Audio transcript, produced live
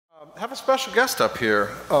have a special guest up here.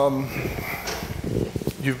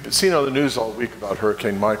 You've seen on the news all week about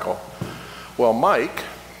Hurricane Michael. Well, Mike,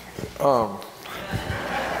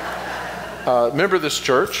 member of this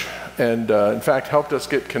church, and in fact helped us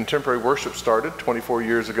get contemporary worship started 24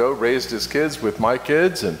 years ago, raised his kids with my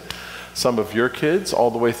kids and some of your kids all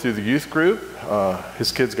the way through the youth group.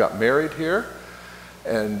 His kids got married here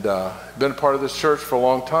and been a part of this church for a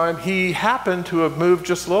long time. He happened to have moved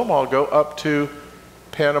just a little while ago up to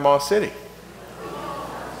Panama City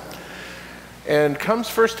and comes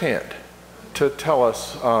firsthand to tell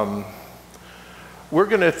us, we're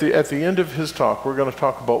going to, at the end of his talk, we're going to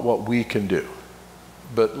talk about what we can do.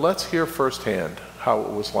 But let's hear firsthand how it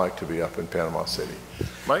was like to be up in Panama City.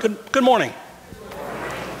 Mike? Good morning.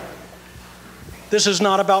 This is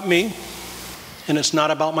not about me, and it's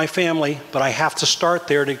not about my family, but I have to start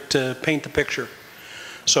there to paint the picture.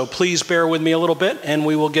 So please bear with me a little bit, and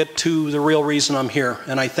we will get to the real reason I'm here.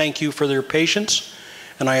 And I thank you for your patience,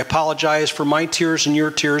 and I apologize for my tears and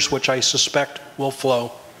your tears, which I suspect will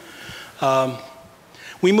flow.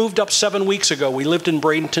 We moved up 7 weeks ago. We lived in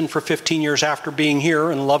Bradenton for 15 years after being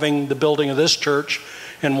here and loving the building of this church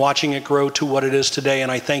and watching it grow to what it is today,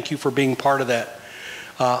 and I thank you for being part of that.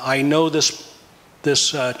 I know this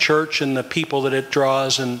church and the people that it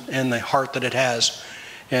draws and the heart that it has.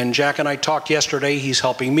 And Jack and I talked yesterday. He's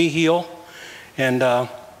helping me heal and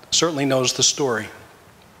certainly knows the story.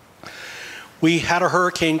 We had a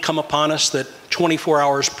hurricane come upon us that 24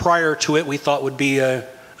 hours prior to it we thought would be an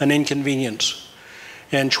inconvenience.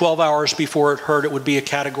 And 12 hours before it would be a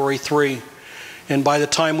Category 3. And by the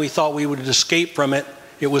time we thought we would escape from it,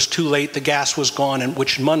 it was too late. The gas was gone, and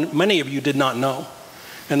which many of you did not know.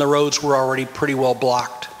 And the roads were already pretty well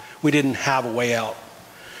blocked. We didn't have a way out.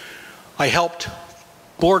 I helped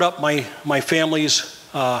board up my family's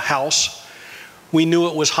house. We knew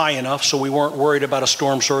it was high enough, so we weren't worried about a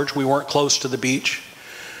storm surge. We weren't close to the beach.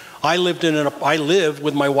 I lived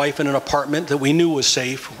with my wife in an apartment that we knew was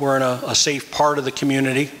safe. We're in a safe part of the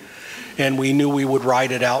community, and we knew we would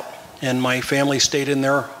ride it out. And my family stayed in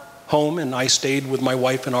their home, and I stayed with my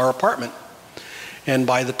wife in our apartment. And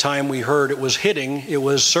by the time we heard it was hitting, it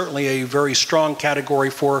was certainly a very strong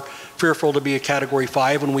Category 4, fearful to be a Category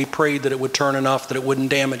 5, and we prayed that it would turn enough that it wouldn't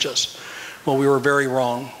damage us. Well, we were very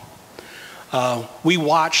wrong. We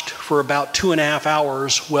watched for about 2.5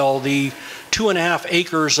 hours while the 2.5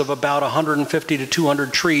 acres of about 150 to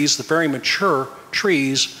 200 trees, the very mature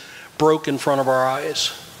trees, broke in front of our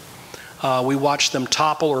eyes. We watched them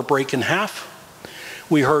topple or break in half.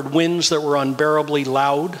 We heard winds that were unbearably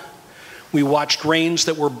loud. We watched rains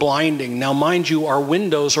that were blinding. Now, mind you, our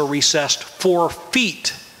windows are recessed 4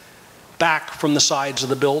 feet back from the sides of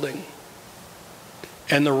the building.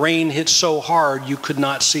 And the rain hit so hard you could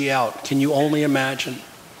not see out. Can you only imagine?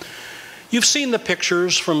 You've seen the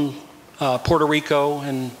pictures from Puerto Rico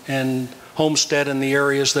and Homestead and the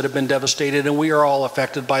areas that have been devastated, and we are all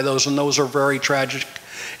affected by those, and those are very tragic.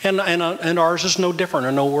 And ours is no different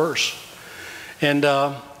or no worse. And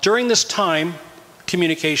during this time,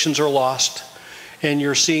 communications are lost, and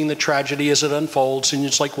you're seeing the tragedy as it unfolds, and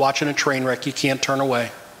it's like watching a train wreck. You can't turn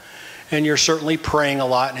away. And you're certainly praying a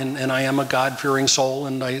lot, and I am a God-fearing soul,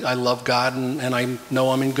 and I love God, and I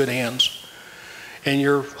know I'm in good hands. And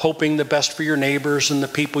you're hoping the best for your neighbors and the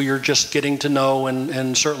people you're just getting to know,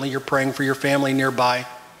 and certainly you're praying for your family nearby.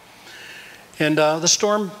 And the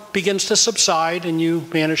storm begins to subside, and you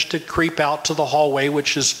manage to creep out to the hallway,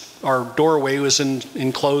 which is, our doorway was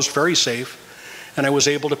enclosed, very safe. And I was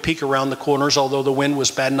able to peek around the corners, although the wind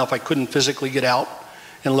was bad enough I couldn't physically get out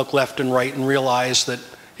and look left and right and realize that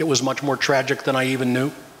it was much more tragic than I even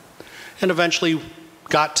knew. And eventually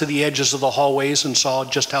got to the edges of the hallways and saw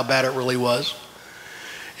just how bad it really was.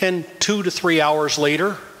 And 2 to 3 hours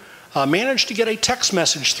later, managed to get a text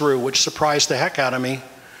message through, which surprised the heck out of me.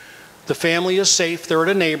 The family is safe, they're at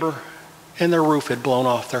a neighbor, and their roof had blown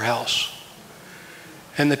off their house.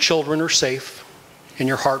 And the children are safe, and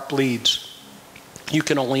your heart bleeds. You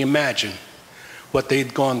can only imagine what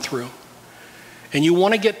they'd gone through. And you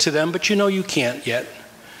want to get to them, but you know you can't yet.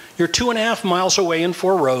 You're 2.5 miles away in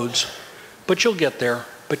 4 roads, but you'll get there,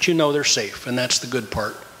 but you know they're safe, and that's the good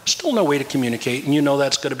part. Still no way to communicate, and you know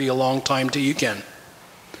that's going to be a long time till you can.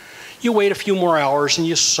 You wait a few more hours, and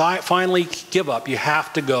you finally give up. You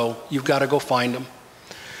have to go. You've got to go find them.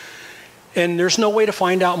 And there's no way to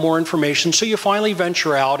find out more information, so you finally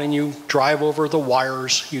venture out and you drive over the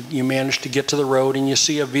wires. You manage to get to the road, and you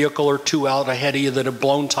see a vehicle or 2 out ahead of you that have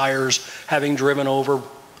blown tires, having driven over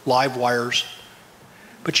live wires.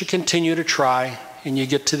 But you continue to try, and you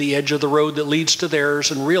get to the edge of the road that leads to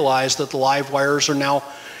theirs and realize that the live wires are now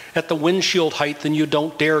at the windshield height, and you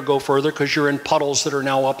don't dare go further because you're in puddles that are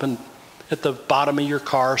now up and at the bottom of your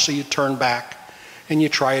car, so you turn back and you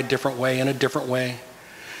try a different way and a different way.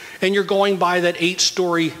 And you're going by that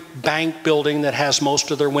 8-story bank building that has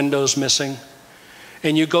most of their windows missing.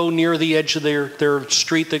 And you go near the edge of their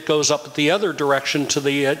street that goes up the other direction to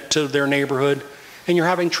their neighborhood, and you're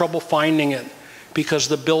having trouble finding it because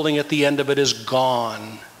the building at the end of it is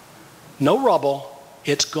gone. No rubble,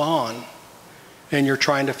 it's gone. And you're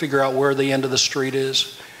trying to figure out where the end of the street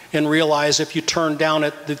is, and realize if you turn down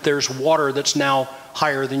it that there's water that's now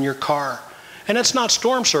higher than your car. And it's not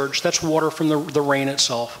storm surge, that's water from the rain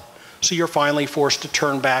itself. So you're finally forced to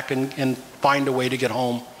turn back and find a way to get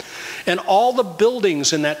home. And all the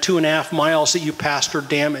buildings in that 2.5 miles that you passed are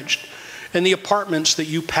damaged. And the apartments that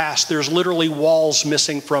you passed, there's literally walls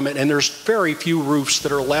missing from it, and there's very few roofs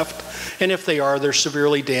that are left. And if they are, they're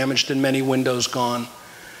severely damaged and many windows gone.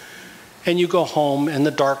 And you go home and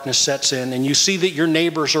the darkness sets in, and you see that your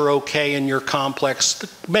neighbors are okay in your complex.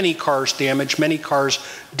 Many cars damaged, many cars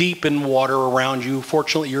deep in water around you.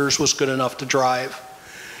 Fortunately, yours was good enough to drive.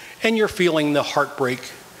 And you're feeling the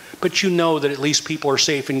heartbreak, but you know that at least people are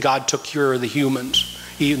safe and God took care of the humans.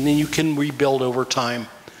 And you can rebuild over time.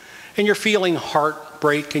 And you're feeling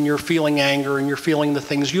heartbreak, and you're feeling anger, and you're feeling the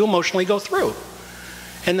things you emotionally go through.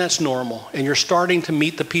 And that's normal. And you're starting to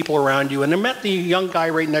meet the people around you. And I met the young guy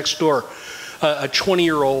right next door, a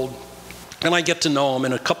 20-year-old. And I get to know him.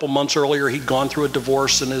 And a couple months earlier, he'd gone through a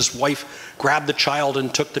divorce, and his wife grabbed the child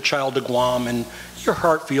and took the child to Guam. And your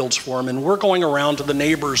heart feels for him. And we're going around to the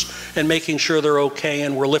neighbors and making sure they're okay.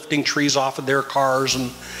 And we're lifting trees off of their cars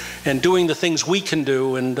and doing the things we can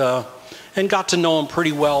do. And got to know him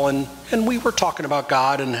pretty well. And we were talking about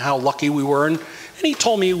God and how lucky we were. And he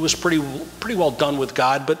told me he was pretty well done with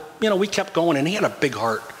God, but we kept going, and he had a big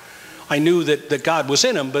heart. I knew that God was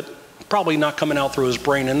in him, but probably not coming out through his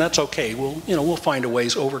brain, and that's okay. We'll find a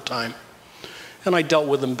ways over time. And I dealt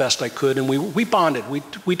with him best I could, and we bonded.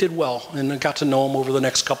 We did well, and I got to know him over the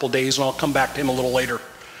next couple days, and I'll come back to him a little later.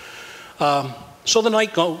 So the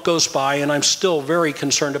night goes by, and I'm still very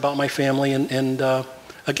concerned about my family, and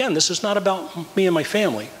again, this is not about me and my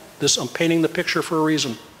family. I'm painting the picture for a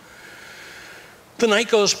reason. The night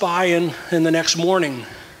goes by, and the next morning,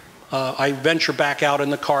 I venture back out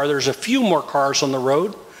in the car. There's a few more cars on the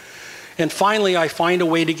road. And finally, I find a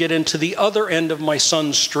way to get into the other end of my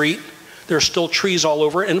son's street. There's still trees all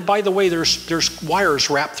over it. And by the way, there's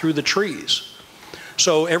wires wrapped through the trees.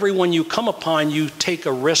 So everyone you come upon, you take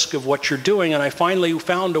a risk of what you're doing. And I finally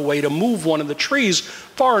found a way to move one of the trees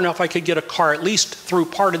far enough I could get a car at least through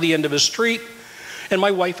part of the end of his street. And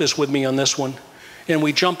my wife is with me on this one. And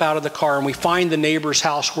we jump out of the car, and we find the neighbor's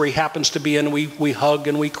house where he happens to be, and we hug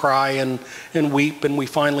and we cry and weep, and we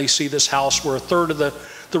finally see this house where a third of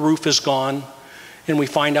the roof is gone. And we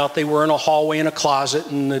find out they were in a hallway in a closet,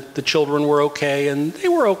 and the children were okay, and they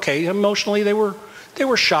were okay. Emotionally, they were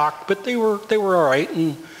shocked, but they were all right.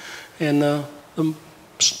 And the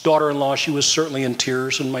daughter-in-law, she was certainly in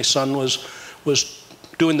tears, and my son was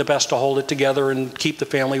doing the best to hold it together and keep the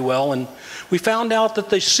family well. And we found out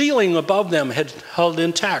that the ceiling above them had held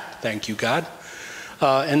intact, thank you, God.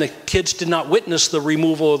 And the kids did not witness the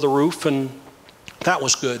removal of the roof, and that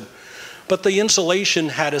was good. But the insulation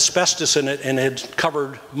had asbestos in it and had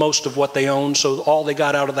covered most of what they owned, so all they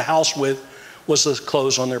got out of the house with was the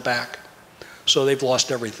clothes on their back. So they've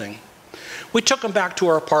lost everything. We took them back to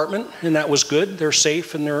our apartment, and that was good. They're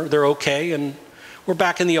safe, and they're okay, and we're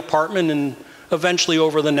back in the apartment, and eventually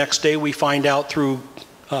over the next day we find out through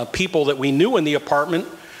people that we knew in the apartment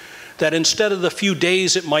that instead of the few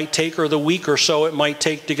days it might take, or the week or so it might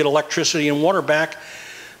take to get electricity and water back,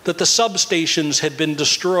 that the substations had been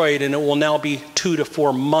destroyed, and it will now be 2 to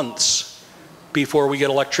 4 months before we get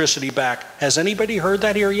electricity back. Has anybody heard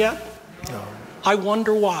that here yet? No. I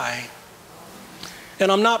wonder why. And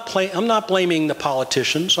I'm not blaming the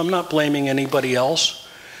politicians. I'm not blaming anybody else.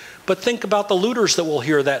 But think about the looters that will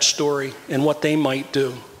hear that story and what they might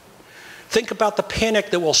do. Think about the panic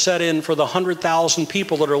that will set in for the 100,000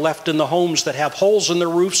 people that are left in the homes that have holes in their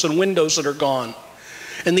roofs and windows that are gone.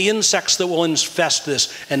 And the insects that will infest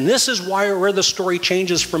this. And this is where the story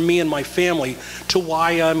changes from me and my family to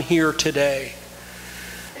why I'm here today.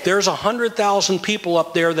 There's 100,000 people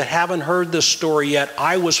up there that haven't heard this story yet.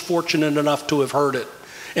 I was fortunate enough to have heard it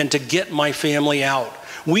and to get my family out.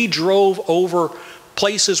 We drove over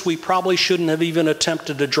places we probably shouldn't have even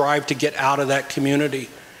attempted to drive to get out of that community.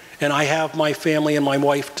 And I have my family and my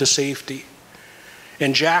wife to safety.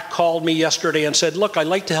 And Jack called me yesterday and said, look, I'd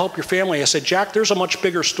like to help your family. I said, Jack, there's a much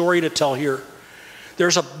bigger story to tell here.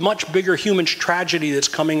 There's a much bigger human tragedy that's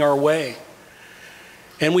coming our way.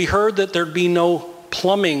 And we heard that there'd be no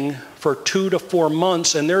plumbing for 2 to 4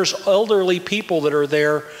 months, and there's elderly people that are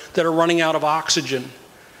there that are running out of oxygen.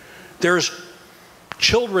 There's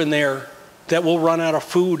children there that will run out of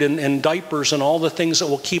food and diapers and all the things that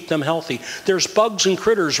will keep them healthy. There's bugs and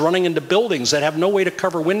critters running into buildings that have no way to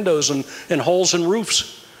cover windows and holes in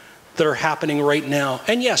roofs that are happening right now.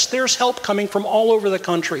 And yes, there's help coming from all over the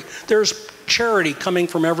country. There's charity coming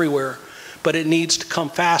from everywhere, but it needs to come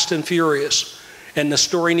fast and furious. And the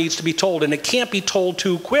story needs to be told, and it can't be told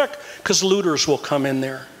too quick because looters will come in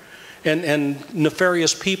there. And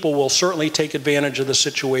nefarious people will certainly take advantage of the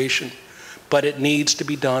situation. But it needs to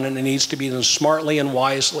be done, and it needs to be done smartly and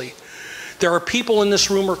wisely. There are people in this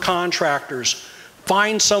room who are contractors.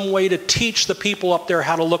 Find some way to teach the people up there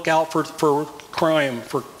how to look out for crime,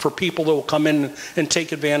 for people that will come in and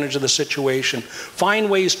take advantage of the situation. Find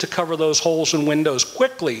ways to cover those holes in windows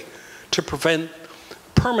quickly to prevent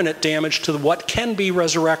permanent damage to what can be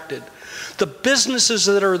resurrected. The businesses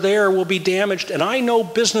that are there will be damaged, and I know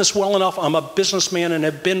business well enough. I'm a businessman and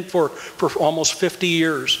have been for almost 50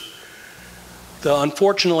 years.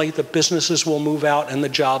 Unfortunately, the businesses will move out and the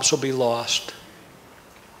jobs will be lost.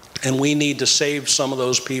 And we need to save some of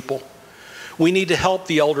those people. We need to help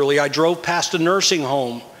the elderly. I drove past a nursing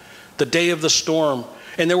home the day of the storm,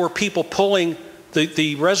 and there were people pulling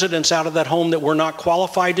the residents out of that home that were not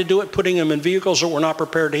qualified to do it, putting them in vehicles that were not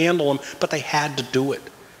prepared to handle them, but they had to do it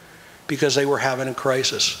because they were having a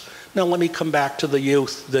crisis. Now let me come back to the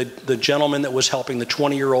youth, the gentleman that was helping, the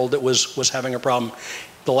 20-year-old that was having a problem.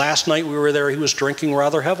 The last night we were there, he was drinking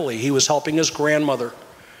rather heavily. He was helping his grandmother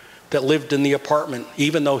that lived in the apartment,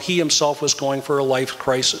 even though he himself was going for a life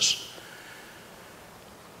crisis.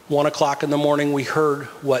 1 o'clock in the morning, we heard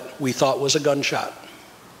what we thought was a gunshot.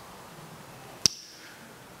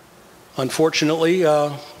 Unfortunately,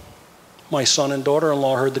 my son and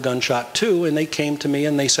daughter-in-law heard the gunshot too, and they came to me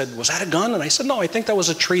and they said, "Was that a gun?" And I said, "No, I think that was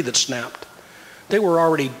a tree that snapped." They were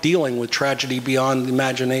already dealing with tragedy beyond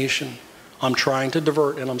imagination. I'm trying to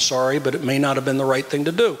divert, and I'm sorry, but it may not have been the right thing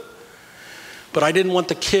to do. But I didn't want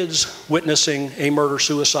the kids witnessing a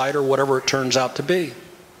murder-suicide or whatever it turns out to be.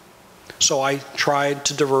 So I tried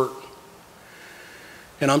to divert.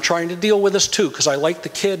 And I'm trying to deal with this too, because I liked the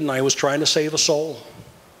kid and I was trying to save a soul.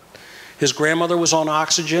 His grandmother was on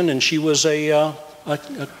oxygen, and she was a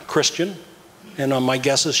Christian. And my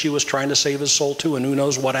guess is she was trying to save his soul too, and who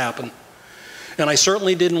knows what happened. And I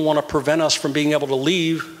certainly didn't want to prevent us from being able to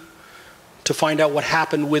leave to find out what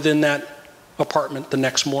happened within that apartment the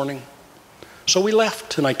next morning. So we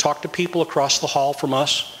left, and I talked to people across the hall from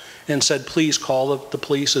us and said, please call the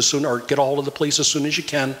police as soon, or get a hold of the police as soon as you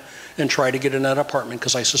can and try to get in that apartment,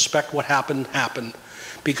 because I suspect what happened,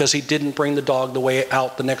 because he didn't bring the dog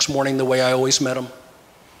out the next morning the way I always met him.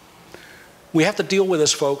 We have to deal with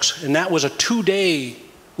this, folks, and that was a 2-day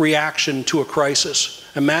reaction to a crisis.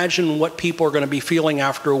 Imagine what people are going to be feeling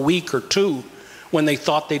after a week or 2 when they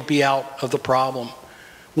thought they'd be out of the problem.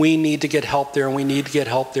 We need to get help there, and we need to get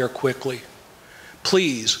help there quickly.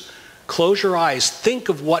 Please, close your eyes. Think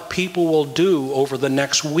of what people will do over the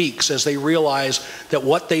next weeks as they realize that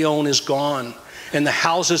what they own is gone, and the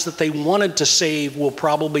houses that they wanted to save will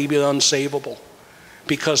probably be unsavable,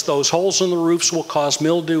 because those holes in the roofs will cause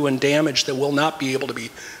mildew and damage that will not be able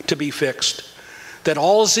to be fixed. That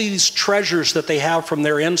all of these treasures that they have from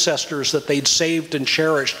their ancestors that they'd saved and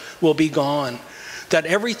cherished will be gone. That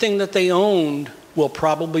everything that they owned will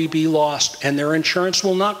probably be lost, and their insurance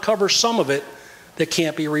will not cover some of it that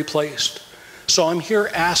can't be replaced. So I'm here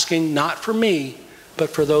asking, not for me, but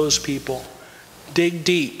for those people. Dig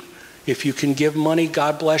deep. If you can give money,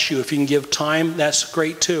 God bless you. If you can give time, that's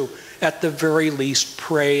great too. At the very least,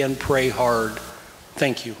 pray, and pray hard.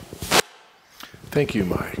 Thank you. Thank you,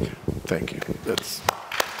 Mike. Thank you. That's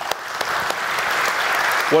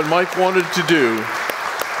what Mike wanted to do.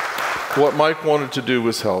 What Mike wanted to do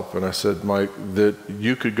was help. And I said, Mike, that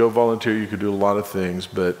you could go volunteer, you could do a lot of things,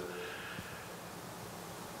 but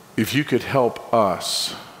if you could help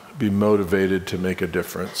us be motivated to make a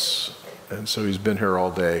difference. And so he's been here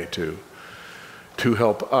all day to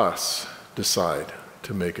help us decide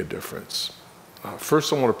to make a difference.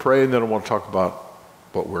 First I want to pray, and then I want to talk about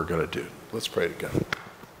what we're going to do. Let's pray together.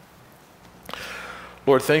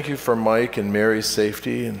 Lord, thank you for Mike and Mary's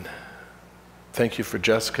safety, and thank you for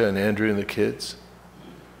Jessica and Andrew and the kids.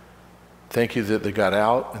 Thank you that they got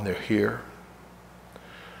out and they're here.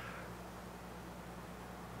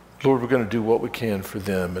 Lord, we're going to do what we can for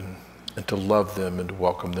them and to love them and to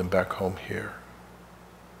welcome them back home here.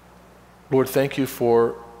 Lord, thank you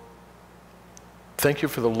for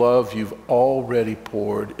the love you've already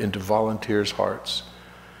poured into volunteers' hearts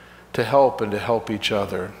to help and to help each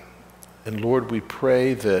other. And Lord, we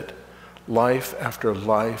pray that life after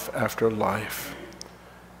life after life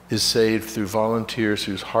is saved through volunteers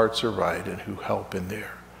whose hearts are right and who help in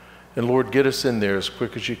there. And Lord, get us in there as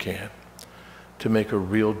quick as you can to make a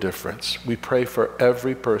real difference. We pray for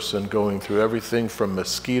every person going through everything from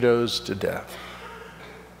mosquitoes to death.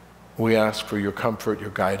 We ask for your comfort,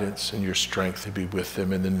 your guidance, and your strength to be with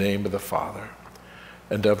them in the name of the Father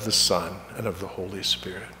and of the Son and of the Holy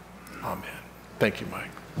Spirit. Amen. Thank you,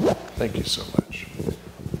 Mike. Thank you so much.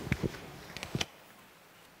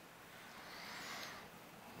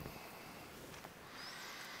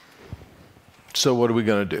 So what are we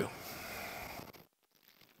going to do?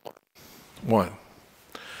 One,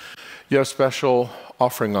 you have special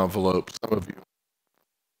offering envelopes. Some of you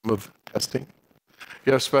of testing.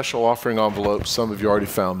 You have special offering envelopes. Some of you already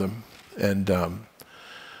found them. And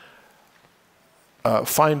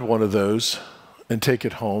find one of those and take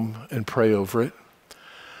it home and pray over it.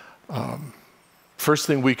 First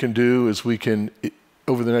thing we can do is we can,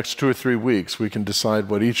 over the next 2 or 3 weeks, we can decide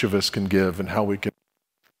what each of us can give and how we can.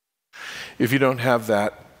 If you don't have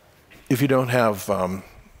that, if you don't have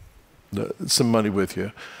some money with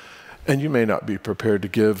you, and you may not be prepared to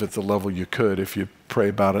give at the level you could if you pray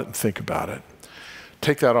about it and think about it,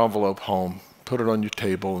 take that envelope home, put it on your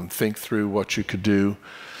table, and think through what you could do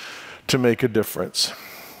to make a difference.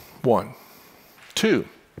 1. 2,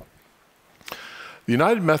 the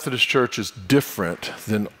United Methodist Church is different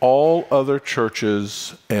than all other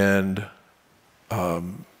churches and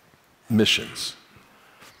missions.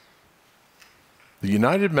 The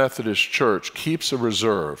United Methodist Church keeps a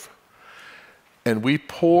reserve, and we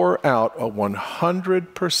pour out a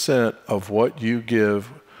 100% of what you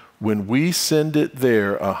give. When we send it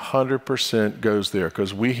there, 100% goes there,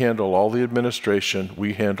 because we handle all the administration,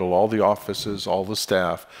 we handle all the offices, all the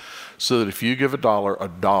staff, so that if you give $1,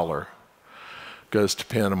 $1 goes to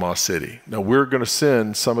Panama City. Now, we're going to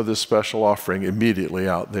send some of this special offering immediately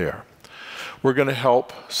out there. We're going to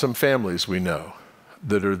help some families we know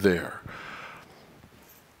that are there.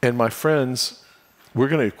 And my friends, we're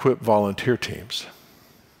going to equip volunteer teams.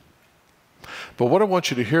 But what I want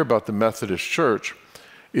you to hear about the Methodist Church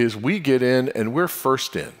is we get in and we're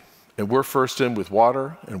first in. And we're first in with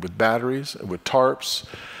water and with batteries and with tarps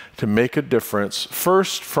to make a difference.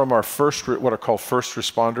 First, from our what I call first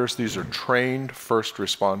responders. These are trained first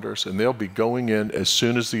responders, and they'll be going in as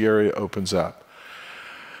soon as the area opens up.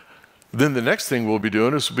 Then the next thing we'll be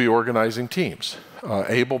doing is we'll be organizing teams.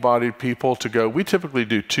 Able-bodied people to go. We typically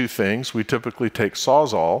do 2 things. We typically take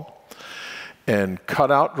Sawzall and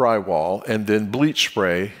cut out drywall and then bleach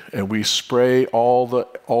spray, and we spray all the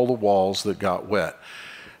walls that got wet.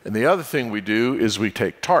 And the other thing we do is we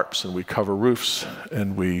take tarps and we cover roofs,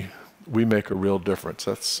 and we make a real difference.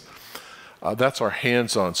 That's our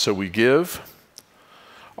hands-on. So we give.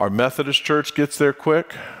 Our Methodist Church gets there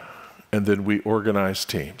quick, and then we organize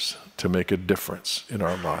teams to make a difference in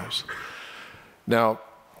our lives. Now,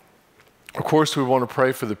 of course, we want to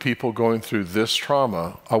pray for the people going through this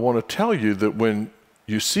trauma. I want to tell you that when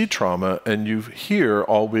you see trauma and you hear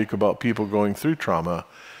all week about people going through trauma,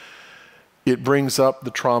 it brings up the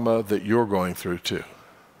trauma that you're going through too,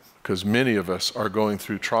 because many of us are going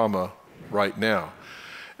through trauma right now.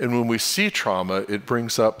 And when we see trauma, it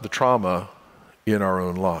brings up the trauma in our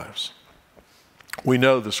own lives. We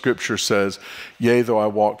know the scripture says, "Yea, though I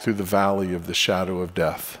walk through the valley of the shadow of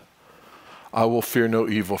death, I will fear no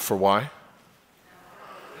evil." For why?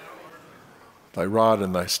 Thy rod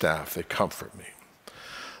and thy staff, they comfort me.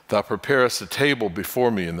 Thou preparest a table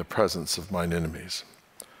before me in the presence of mine enemies.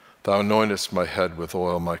 Thou anointest my head with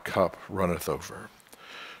oil, my cup runneth over.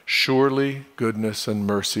 Surely goodness and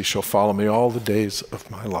mercy shall follow me all the days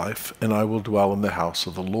of my life, and I will dwell in the house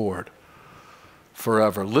of the Lord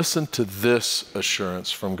forever. Listen to this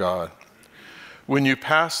assurance from God. When you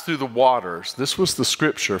pass through the waters, this was the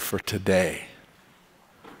scripture for today.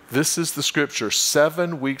 This is the scripture.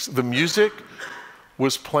 7 weeks. The music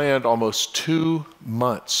was planned almost 2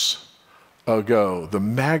 months ago. The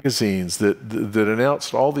magazines that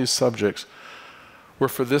announced all these subjects were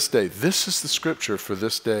for this day. This is the scripture for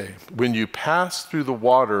this day. When you pass through the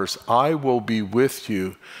waters, I will be with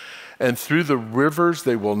you, and through the rivers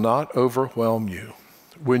they will not overwhelm you.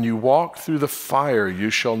 When you walk through the fire, you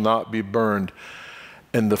shall not be burned,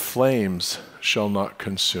 and the flames shall not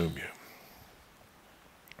consume you.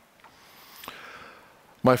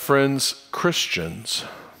 My friends, Christians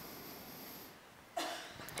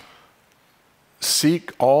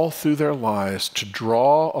seek all through their lives to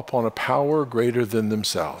draw upon a power greater than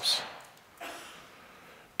themselves,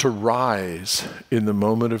 to rise in the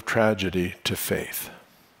moment of tragedy to faith.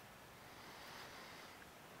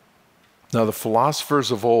 Now, the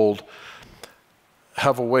philosophers of old,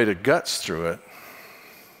 have a way to guts through it,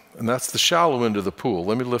 and that's the shallow end of the pool.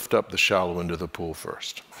 Let me lift up the shallow end of the pool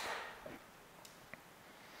first.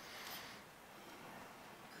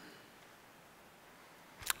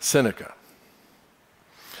 Seneca.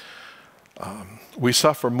 We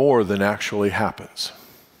suffer more than actually happens.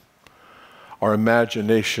 Our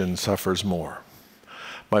imagination suffers more.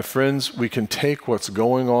 My friends, we can take what's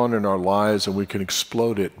going on in our lives and we can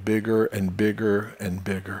explode it bigger and bigger and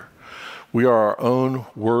bigger. We are our own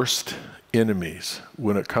worst enemies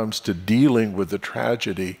when it comes to dealing with the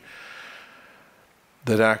tragedy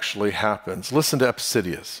that actually happens. Listen to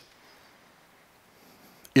Epictetus.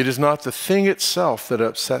 It is not the thing itself that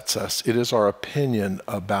upsets us, it is our opinion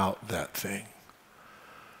about that thing.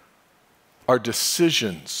 Our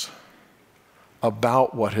decisions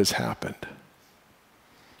about what has happened.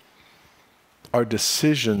 Our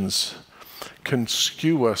decisions can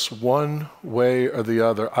skew us one way or the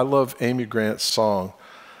other. I love Amy Grant's song.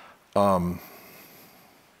 I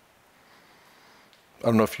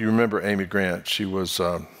don't know if you remember Amy Grant. She was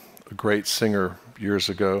a great singer years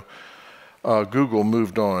ago. Google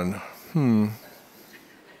moved on. Wait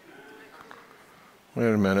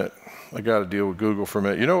a minute. I got to deal with Google for a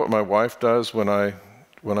minute. You know what my wife does when I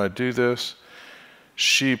do this?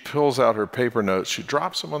 She pulls out her paper notes. She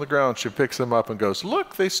drops them on the ground. She picks them up and goes,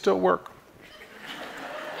 "Look, they still work."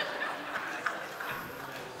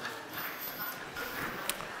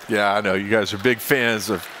 Yeah, I know. You guys are big fans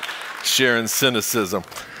of Sharon's cynicism.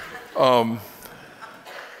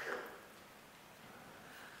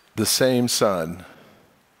 The same sun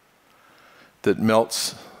that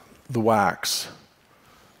melts the wax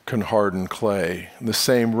can harden clay. And the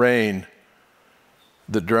same rain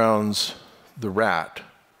that drowns the rat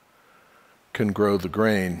can grow the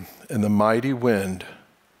grain. And the mighty wind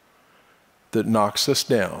that knocks us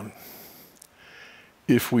down,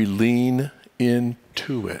 if we lean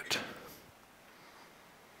into it,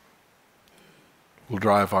 will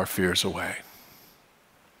drive our fears away.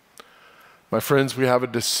 My friends, we have a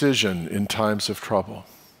decision in times of trouble.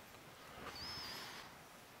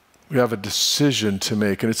 We have a decision to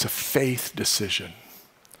make, and it's a faith decision.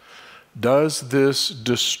 Does this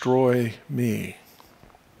destroy me?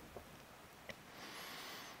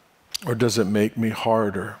 Or does it make me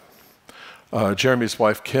harder? Jeremy's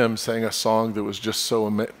wife, Kim, sang a song that was just so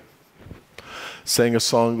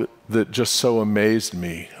that just so amazed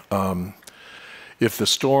me. If the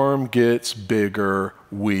storm gets bigger,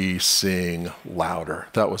 we sing louder.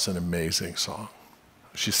 That was an amazing song.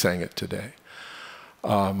 She sang it today.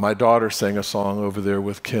 My daughter sang a song over there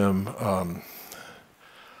with Kim.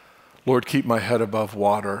 Lord, keep my head above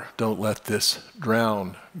water. Don't let this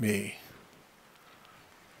drown me.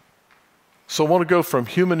 So I want to go from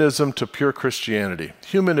humanism to pure Christianity.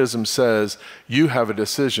 Humanism says you have a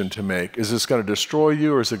decision to make. Is this going to destroy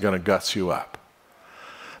you or is it going to guts you up?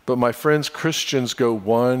 But my friends, Christians go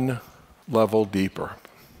one level deeper.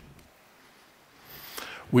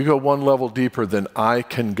 We go one level deeper than I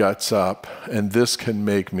can guts up, and this can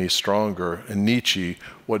make me stronger. And Nietzsche,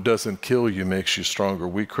 what doesn't kill you makes you stronger.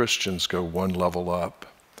 We Christians go one level up.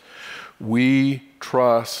 We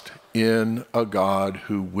trust in a God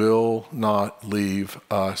who will not leave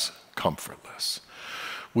us comfortless.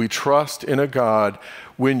 We trust in a God,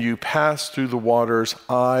 when you pass through the waters,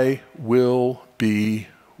 I will be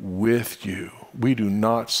with you. We do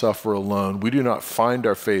not suffer alone. We do not find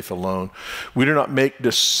our faith alone. We do not make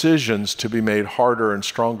decisions to be made harder and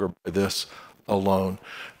stronger by this alone.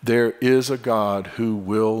 There is a God who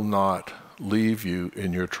will not leave you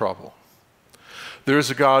in your trouble. There is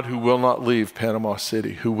a God who will not leave Panama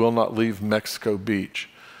City, who will not leave Mexico Beach.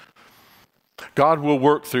 God will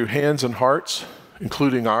work through hands and hearts,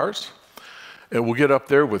 including ours, and we'll get up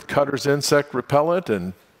there with cutters, insect repellent,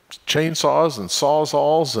 and chainsaws and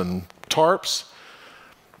sawzalls and tarps.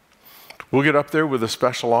 We'll get up there with a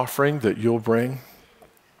special offering that you'll bring.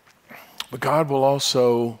 But God will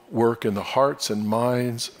also work in the hearts and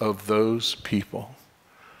minds of those people.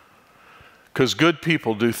 Because good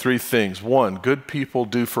people do three things. One, good people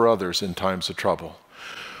do for others in times of trouble.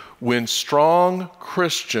 When strong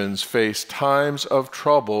Christians face times of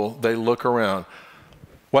trouble, they look around.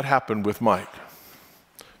 What happened with Mike?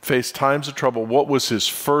 Faced times of trouble. What was his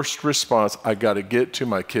first response? I got to get to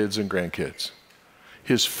my kids and grandkids.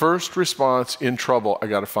 His first response in trouble, I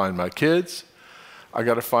got to find my kids, I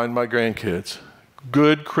got to find my grandkids.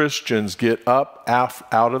 Good Christians get up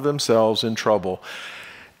out of themselves in trouble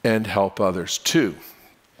and help others. Two.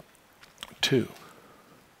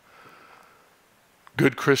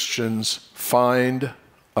 Good Christians find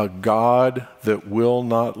a God that will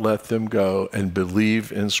not let them go and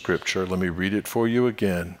believe in Scripture. Let me read it for you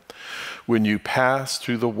again. When you pass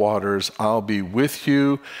through the waters, I'll be with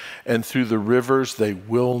you, and through the rivers, they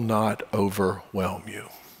will not overwhelm you.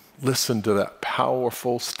 Listen to that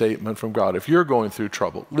powerful statement from God. If you're going through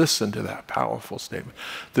trouble, listen to that powerful statement.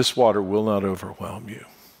 This water will not overwhelm you.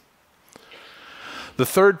 The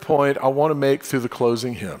third point I want to make through the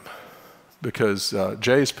closing hymn, because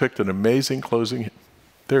Jay's picked an amazing closing hymn.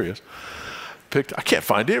 There he is. I can't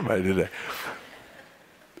find anybody today.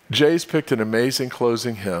 Jay's picked an amazing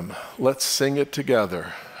closing hymn. Let's sing it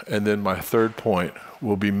together, and then my third point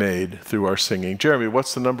will be made through our singing. Jeremy,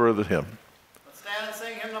 what's the number of the hymn? Let's stand and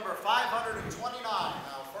sing hymn number 529,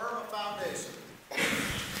 How Firm a Foundation.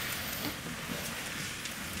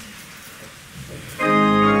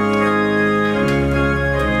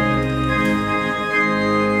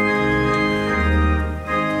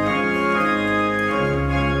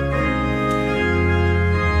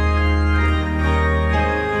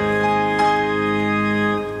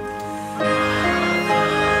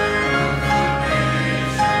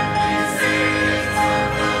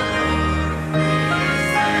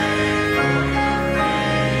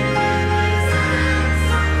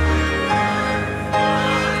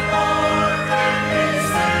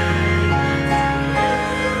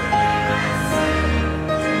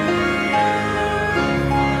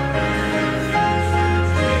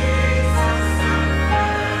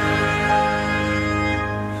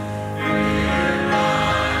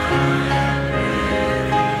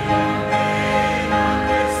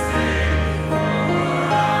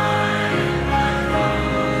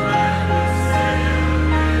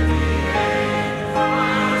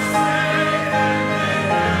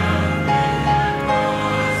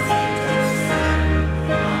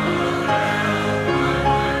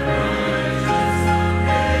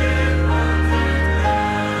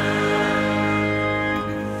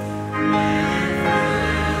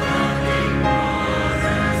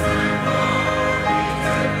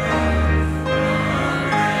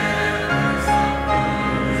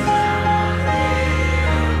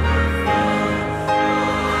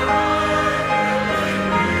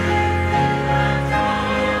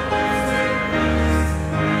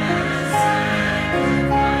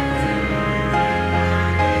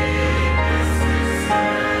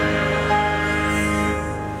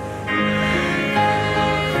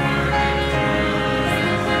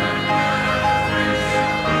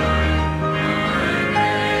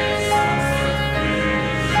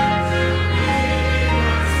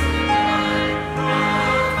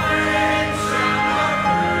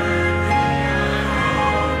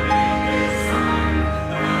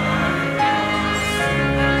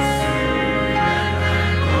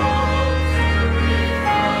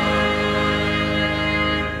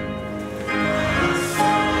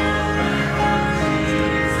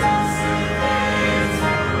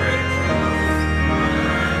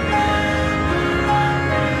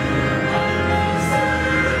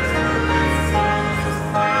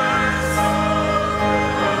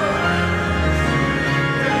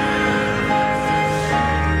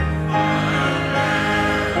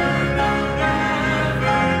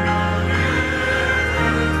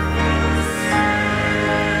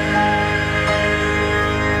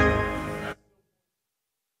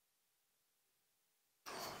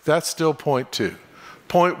 That's still point two.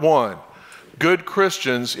 Point one, good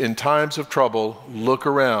Christians in times of trouble look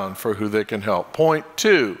around for who they can help. Point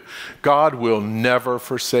two, God will never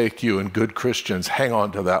forsake you, and good Christians hang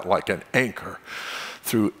on to that like an anchor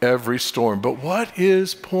through every storm. But what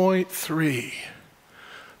is point three?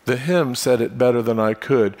 The hymn said it better than I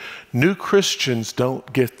could. New Christians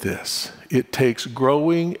don't get this. It takes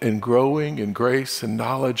growing in grace and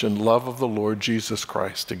knowledge and love of the Lord Jesus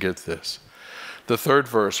Christ to get this. The third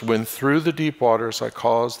verse, when through the deep waters I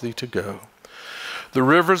cause thee to go, the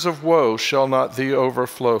rivers of woe shall not thee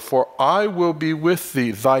overflow, for I will be with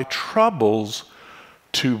thee, thy troubles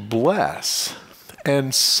to bless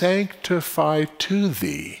and sanctify to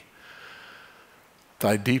thee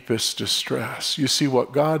thy deepest distress. You see,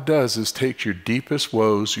 what God does is take your deepest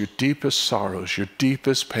woes, your deepest sorrows, your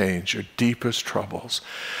deepest pains, your deepest troubles,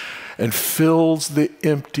 and fills the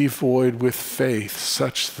empty void with faith,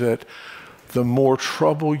 such that the more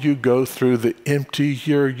trouble you go through, the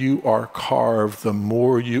emptier you are carved, the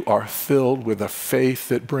more you are filled with a faith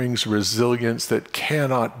that brings resilience that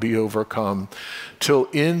cannot be overcome. Till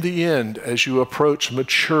in the end, as you approach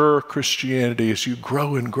mature Christianity, as you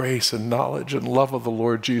grow in grace and knowledge and love of the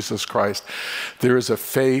Lord Jesus Christ, there is a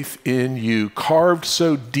faith in you carved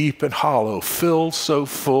so deep and hollow, filled so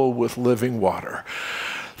full with living water,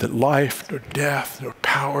 that life nor death nor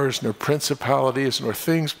powers, nor principalities, nor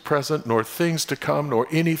things present, nor things to come, nor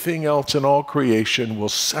anything else in all creation will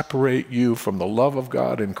separate you from the love of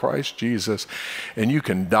God in Christ Jesus. And you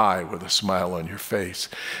can die with a smile on your face.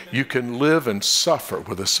 You can live and suffer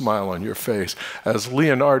with a smile on your face. As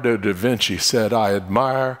Leonardo da Vinci said, I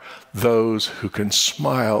admire those who can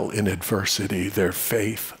smile in adversity. Their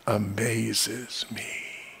faith amazes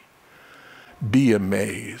me. Be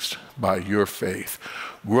amazed by your faith.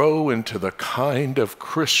 Grow into the kind of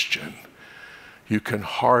Christian you can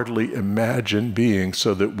hardly imagine being,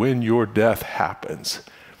 so that when your death happens,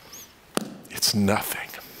 it's nothing.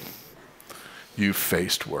 You've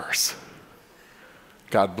faced worse.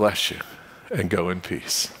 God bless you, and go in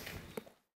peace.